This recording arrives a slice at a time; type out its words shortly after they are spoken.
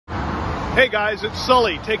Hey guys, it's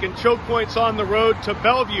Sully taking choke points on the road to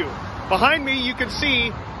Bellevue. Behind me you can see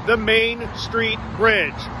the Main Street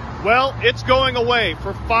Bridge. Well, it's going away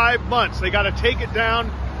for 5 months. They got to take it down,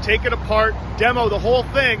 take it apart, demo the whole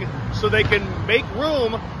thing so they can make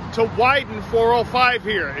room to widen 405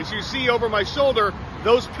 here. As you see over my shoulder,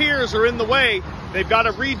 those piers are in the way. They've got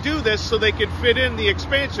to redo this so they can fit in the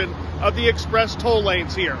expansion of the express toll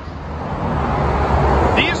lanes here.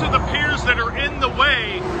 These are the piers that are in the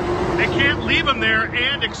way. They can't leave them there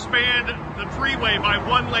and expand the freeway by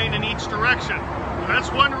 1 lane in each direction.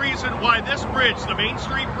 That's one reason why this bridge, the Main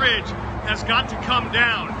Street Bridge, has got to come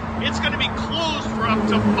down. It's going to be closed for up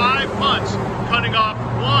to 5 months, cutting off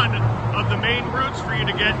one of the main routes for you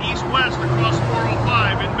to get east-west across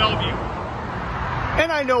 405 in Bellevue.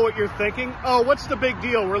 And I know what you're thinking. Oh, what's the big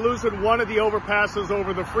deal? We're losing one of the overpasses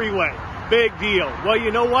over the freeway. Big deal. Well,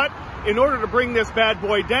 you know what? In order to bring this bad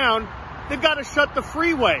boy down, they've got to shut the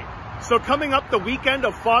freeway. So coming up the weekend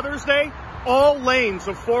of Father's Day, all lanes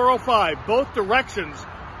of 405, both directions,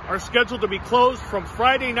 are scheduled to be closed from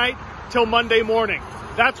Friday night till Monday morning.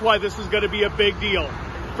 That's why this is going to be a big deal.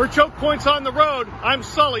 For Choke Points on the Road, I'm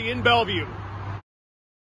Sully in Bellevue.